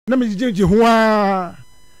na me jiji ho a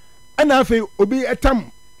ana afi obi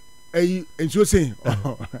etam ensuo sen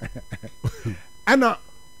ana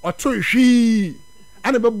oto hwi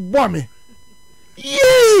ana be bo me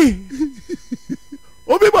yee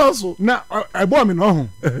obi ba so na ebo me no ho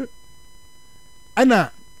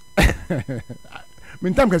ana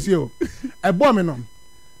mintam kasi o ebo me no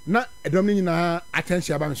na edom ni na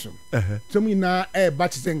attention aba nso so mu na ba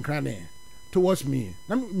chisen krane towards me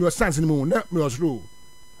na me stance ni mu na me osro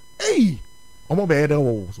eh omo be ede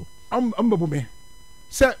wo so am babu me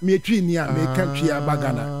se me twi ni a me kan twi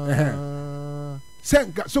abagana se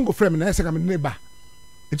so go frame na se ka me ne ba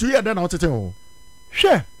nti you da na otete ho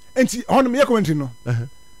hwe enti hono me comment no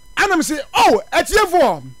ana me say oh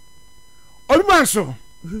etiefo obi manso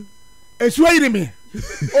esu ayire me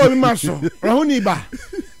obi manso raho ni ba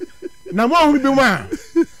na mo ho bi ma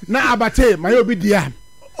na abate ma yo bi dia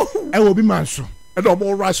e wo bi manso e do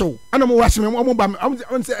mo rasho ana mo wash me mo ba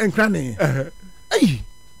am say enkrane ai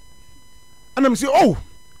ana me say oh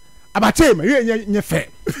abate ma yo nye fe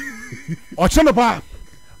o cheno pa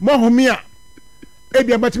mo ho mi a e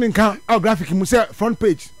bi abate me nka our graphic mu say front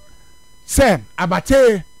page say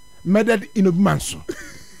abate murdered in obi manso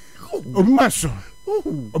obi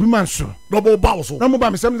manso double bounce na mo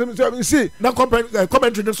ba me say na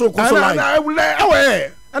commentary so ko so like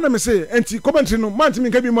ana me say enti commentary no man timi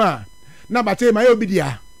nka bi mu a na bate ma ye obi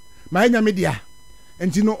dia ma nya me dia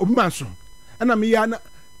enti no obi manso ana me ya na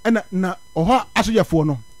oho asojafo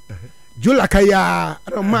no jola kaya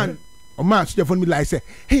ana man o man asojafo no bi like say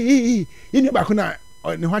hey ye ni ba ko na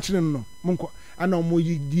ne ho akire no monko ana mo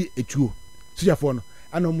yi di etuo asojafo no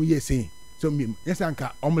ana mo ye sei so mi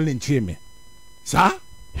yesanka omle nchire me sa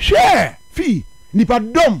hwe fi nipa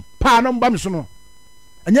dom pa no mba me so no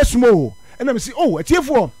anya sumo ena me si oh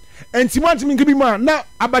atiefo enti manti mi ngibi ma na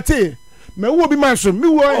abate me wo bi man so mi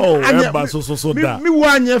wo anya eba so da mi wo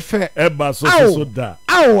anya fe eba so da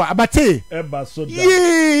aw abate eba so da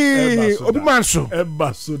ye obi man so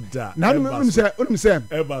eba so da na no me se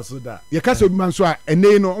eba so da ye ka se obi man so a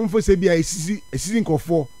ene no onfo se bia esisi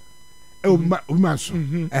nkofo obi man so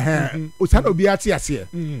o sa obi ati ase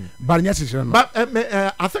bar nya sese no but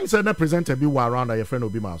I think say na presenter be wa around your friend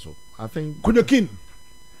obi man so I think Kunyokin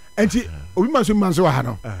enti obi man so ha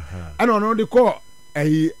no ana no de call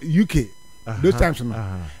UK those times no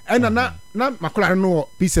and na makola no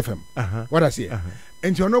PCFM what I say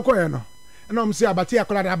enti ono ko ye no na om say abati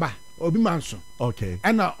akola da ba obi man so okay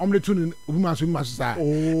ana om le tunu obi man so sa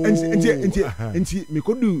enti me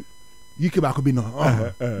ko du UK ba ko bi no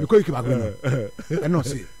me ko UK ba ko bi no and no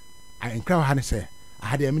say I encourage her say I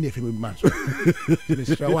had a minute from man so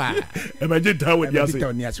imagine how with you say ja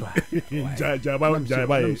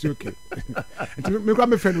okay me ko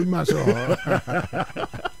me friend with man so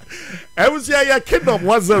I was here Kingdom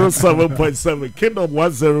 107.7 Kingdom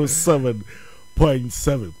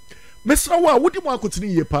 107.7 Mr. Wa would you want to continue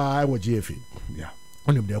your pa wa GFA yeah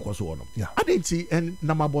onim de kwaso wono yeah adenti en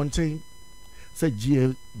na mabonten say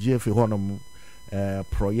GFA honom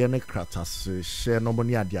proyene kratas share no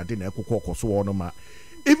money ade na ekokọ wono ma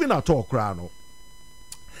even at all cra no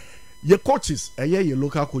your coaches your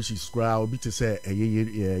local coaches cra obi to say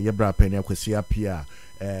ye bra pen akwasi apia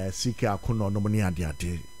sika akono no money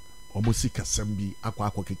ade omo sika sambi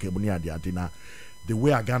akwa keke money ade na the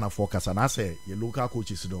way I Ghana focus and I say your local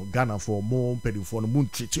coaches no Ghana for more pedal for no moon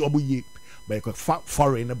treat obo ye by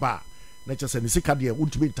foreign bar na just say sika de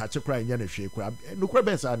won't be touch cry nya na hwe cra no cra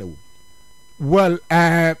be sa na wo. Well,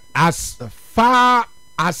 as far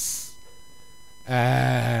as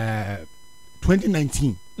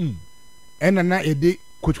 2019, and na ede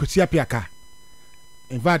coach Piaka.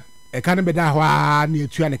 In fact, I can't be that near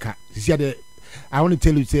Tuanica. I want to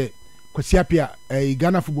tell you, say, Kosiapia, a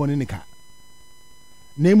Ghana football in the car.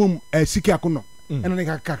 Name Sikiakuno, and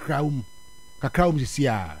then Kakraum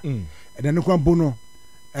Sia, and then no Bono,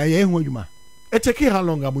 a young woman. It take how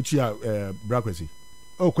long Amuchia Brakwesi?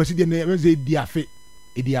 Oh, kwasi de na ze diafe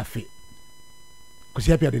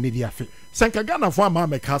kwasi apia de ne diafe sanka Ghana fo ama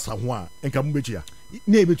mekasa ho a enka mu betua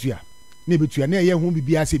na ebetua na ye ho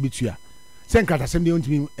bibia se betua sanka tasem de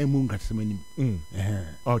ontimi emu nkatasem anim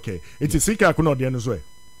okay it is sika ko no de no so e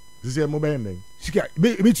sisi mo ben den sika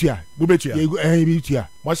betua bu betua ye betua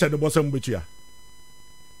mo hye de bosam betua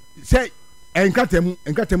say enkatem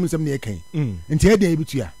nsem na ye kan nti e de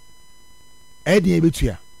betua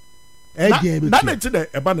na nti de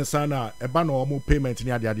eba ne sana eba no mo payment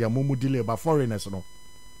ni ade mo delay ba foreigners no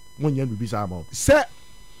monye bibi sa ma se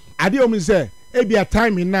ade o mi se ebia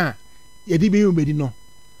time na ye di be umedi no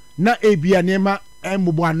na ebia nema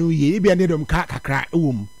embobo anu ye ebia ne dom kakra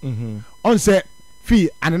ewom on se fi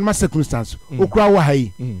anema circumstance okura wa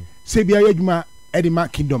hai se bia yadwuma edima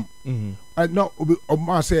kingdom no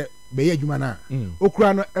o say be ye adwuma na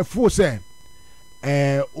okura no efo say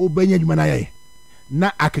obenya adwuma na ye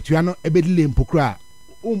na aketua no ebedile mpokura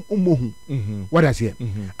umohu what I say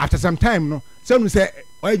after some time no some say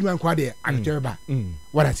adwuma nkwa de aketua ba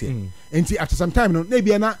what I say enti after some time no na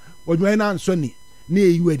bia na adwuma na nso ni na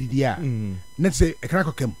eyi adidi a na say e kana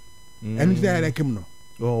kokem enu dey like him no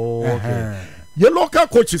okay ye local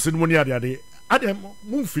coaches in money ade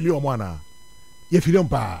mun fili omo ana ye fili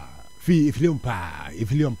pa filium pa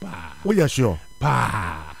we ya sure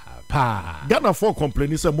pa Ghana for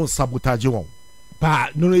complaining say mun sabotage won pa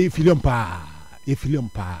no ye filium pa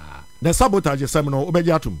the sabotage say no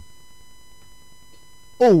obeji atum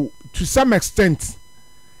oh to some extent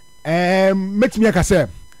make me aka say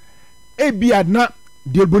ebia na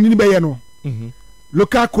de bonini be ye no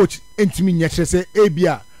local coach entimi nyekere say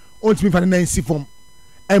ebia ontimi fa na nsi form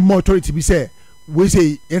and more authority be say we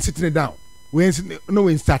say sitting down we no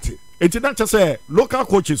we start it not just say local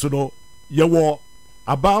coaches no ye wo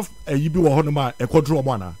above you be wo hono ma e kodro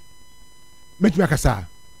mo ana make me akasa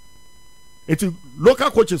it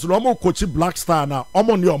local coaches no mo coach Blackstar na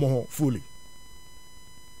omo ne omo ho fully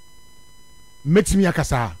make me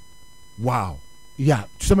akasa wow yeah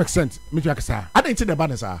to some extent make me akasa I didn't see the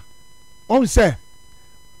banner sir on say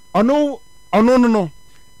no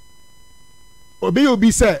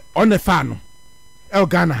obi say on the fan El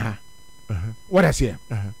Ghana ha what I say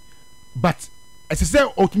but as I say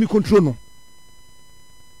ultimate control no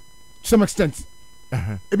to some extent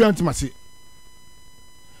ebi antimasi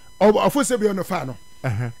of say be on the fan no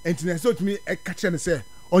and so to me e catch and say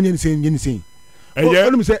onye ni say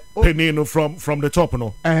say penino from the top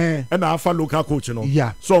no and afa local coach no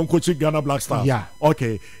yeah so on coach Ghana Blackstars yeah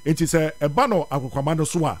okay it is a bano agokwama no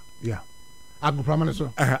so a yeah agroprama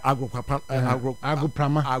so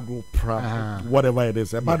agroprama whatever it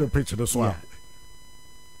is about the pitch no so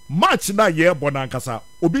match na ye bonankasa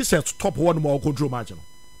obi set top one more control match no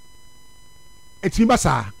etimi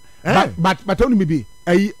basa but only be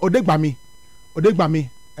odegbami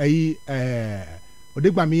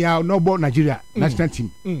odegbami ya no ball Nigeria national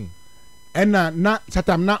team na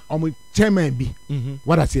satam na omo chairman bi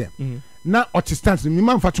what I say na otistance mi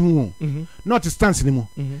man fatu hu na otistance ni mu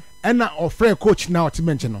na ofre coach na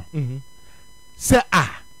otimenche no say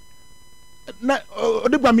na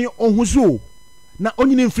odegbami ohuzu na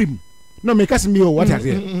onyine mfrim no make us me what I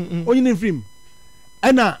say onyine mfrim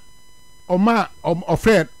na oma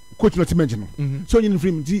ofre coach na otimenche no so onyine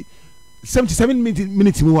mfrim di 77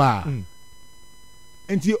 minutes mu wa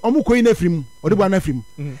enti omu koyi na frim odegba na frim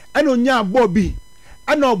ana onya ball bi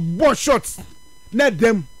ana ball shots na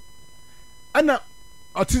dem ana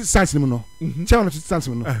oti stance ni mu no chairman oti stance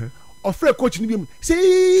mu no ofre coach ni bi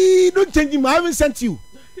say don't change him I haven't sent you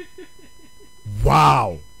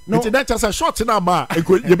wow no it that just a shot na ma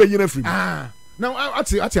ye be yina frim now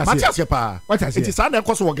ati pa what I say it sa na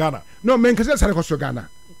ekoso wo Ghana no men kase sa na ekoso Ghana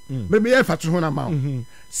me ye fa to ho na ma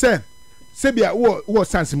say bia wo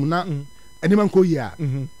stance mu na anyman ko ya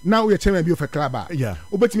now we are chairman bi of a club yeah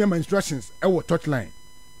obetimi my instructions e wo touch line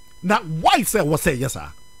na why say what say yes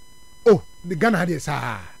sir oh the Ghana had this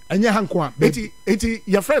anya hanko a eti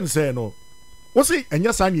your friend say no what say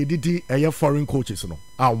anya sa na edidi eye foreign coaches no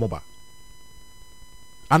omoba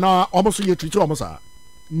ana almost you treat almost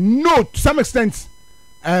no to some extent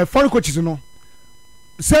foreign coaches no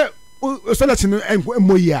say so let no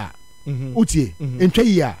moya utie entwa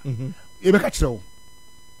ya e be ka kire o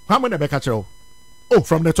how many be catch oh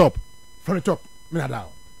from the top me na down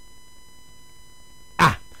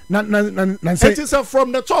na say it is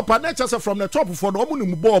from the top and not just from the top for no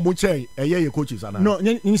mu ball mu chain ye coaches ana no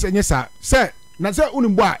nyi say na say unu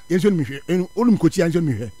bo a yenso mi hwe unu coach yenso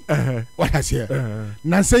mi hwe what I say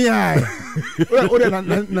na say ya o de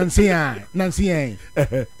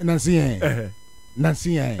na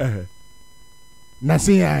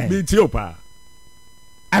say ya me tiopa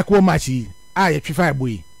akwo machi ye twifa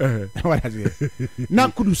boy what I say na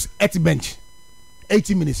kudus at bench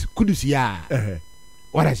 80 minutes kudus ya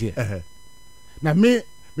what I say na me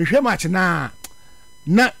hwe match na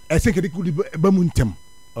esekedi kudi ba mu ntem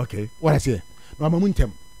okay what I say no ma mu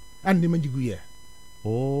ntem and me jigu ye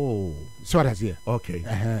oh so what I say okay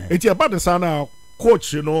eti about the sana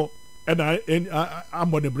coach you know and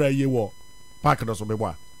I'm on the bra ye wo park no so be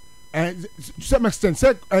boa to some extent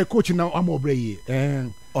say coach now am obray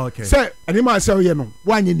okay say anima say ye no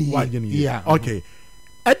wanye ni yeah okay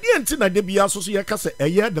at the end na de bia so ye ka say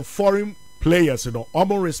the foreign players you know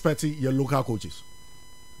almost respecting your local coaches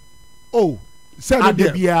oh say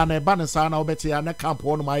de bia na ba ne sa na obeti na camp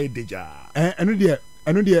on my deja enu de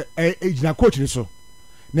ejina coach ni so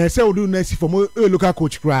na say we do na si form a local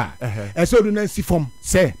coach kra say we do na si form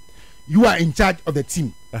say you are in charge of the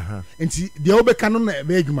team nti the obeka no na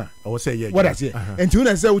be adwuma I say yeah what I say nti we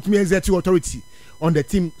na say with me exert authority on the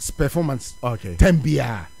team's performance. Okay. 10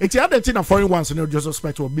 BR. It's the other thing a foreign ones no just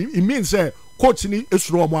expect to be. It means coach ni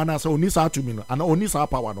esuro mo ana say oni sa to me no and oni sa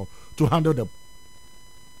power no to handle them.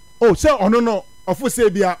 Oh, say no of say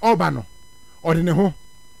bia oba no. Or ne ho.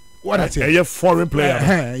 What I say? A foreign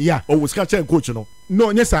player. Yeah. Oh, we catch coach no.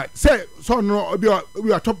 No, yes sir. Say so no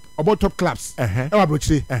we are top about top clubs. E wa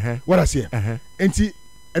brochire. What I say? Enti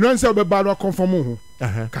eno say obeba no conform ho.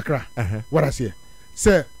 Kakra. What I say?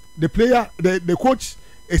 Say the player, the coach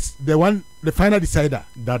is the final decider.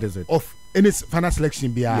 That is it. Of any final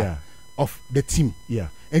selection of the team. Yeah.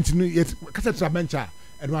 And to yet kasa bencha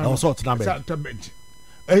and one also to bench.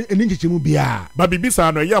 Enenchichimu bia. But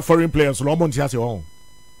bibisa no yeah foreign players no mo ntia se ho.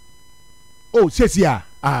 Oh, says yeah.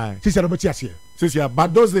 Says no ntia se. Says yeah,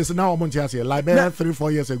 but those days now mo ntia se like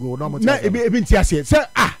 3-4 years ago no mo ntia. Na ebi ntia se. Say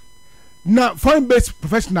na foreign based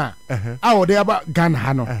professional our there about Ghana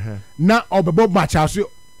hano. Na obebo match aso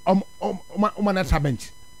na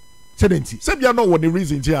bench. Say bia no what the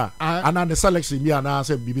reason here and the selection bia na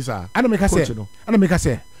say bibisa. Ana make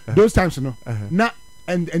say those times no na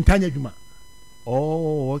and tanya djuma.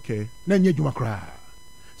 Oh, okay. Na nye djuma kra.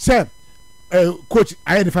 Say coach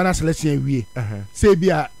I had the final selection we say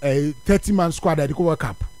bia 30-man squad at the World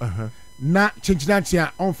Cup. Na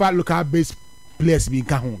chinchina on fa local based players be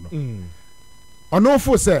nka ho no. Ono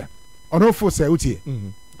fo say utie.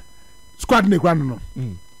 Squad ne kra no.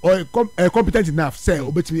 Or competent enough say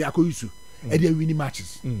obetimi akoyusu e dey winning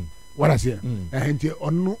matches. What I say? Enti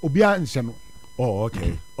ono obia nse no. Oh,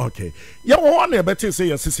 okay. Okay. Yeah, one better say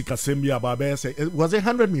your sisi kasembia ba say was it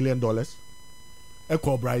 $100 million? E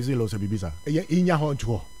call Brazil or say bibisa. Inya ho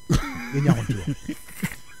nto. Inya ho nto.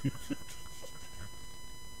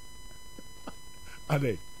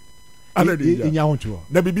 Ade inya ho nto.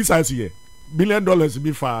 Na bibisa say $1 billion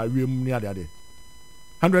be for we ni ade.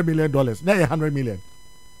 $100 million. Na $100 million.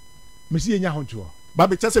 Mesi inya ho nto. Ba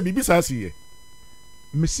be chese bibisa say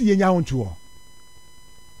mesi inya ho nto.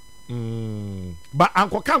 But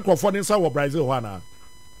Uncle Kanko for the South Brazil one.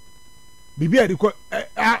 Bibi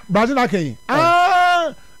Brazil aken.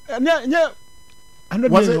 $4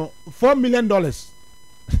 million.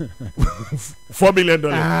 $4 million.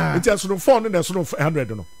 It's just no 400 and so 100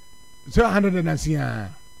 no. So 100 and see.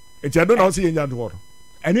 It's I don't know see in water.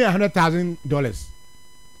 I need $100,000.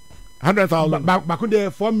 $100,000. Back on the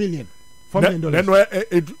 $4 million. $4 million. Then where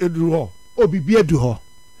it do ho. Oh, Bibi do ho.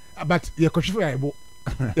 But you could try you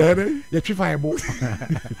try I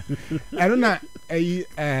don't know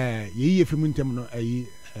ye film intem no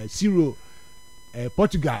zero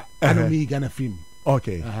Portugal and me Ghana film.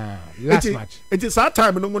 Okay. Last match. It is that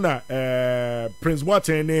time no na Prince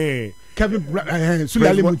Boateng Kevin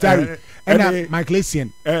Sulali Mutari and Michael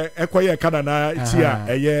Essien ekoye kada na tia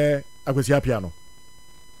eye akwesi piano.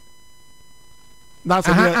 Na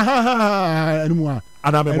se anumwa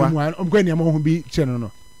anamwa I'm going to mo bi channel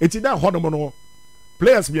no. It is that honomo no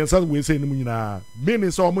players be answer we say no nyina meaning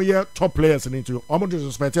so omo ye top players into omo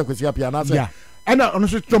disrespect akwesi apia na say yeah and on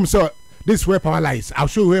so tom so this where power lies. I'll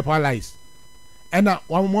show you where power lies and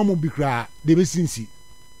one more be cry they be since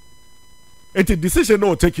it is decision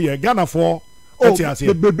no take here Ghana for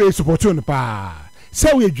the support on pa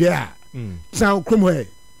say we dwa sound krom here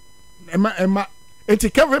emma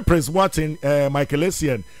it Kevin Prince watching Michael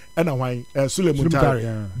Essien and wan Sule Mutari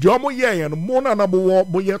the omo ye no mo na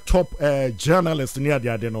bo ye top journalist near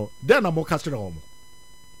the ade no then am castle home.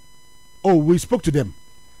 Oh, we spoke to them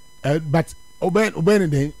but oben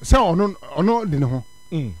den say ono de ne ho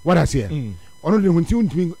what I say ono de hunti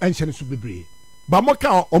untimi anhye so bebre ba mo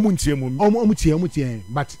ka omo ntie mu omo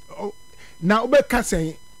but na obeka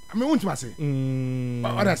sen I mean untimi say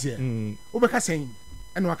what I say obeka sen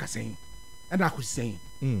and waka sen and akụ sen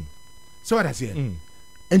so what I say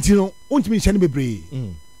until untimi nhyɛ no bebre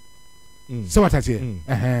so what I say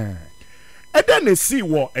and then they see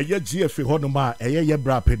what a GFA honoma a ye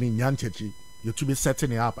bra penny nyanchechi you to be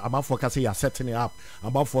setting it up. I'm for say you're setting it up.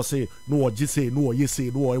 I'm for say no what you say, no what you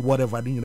say, no whatever.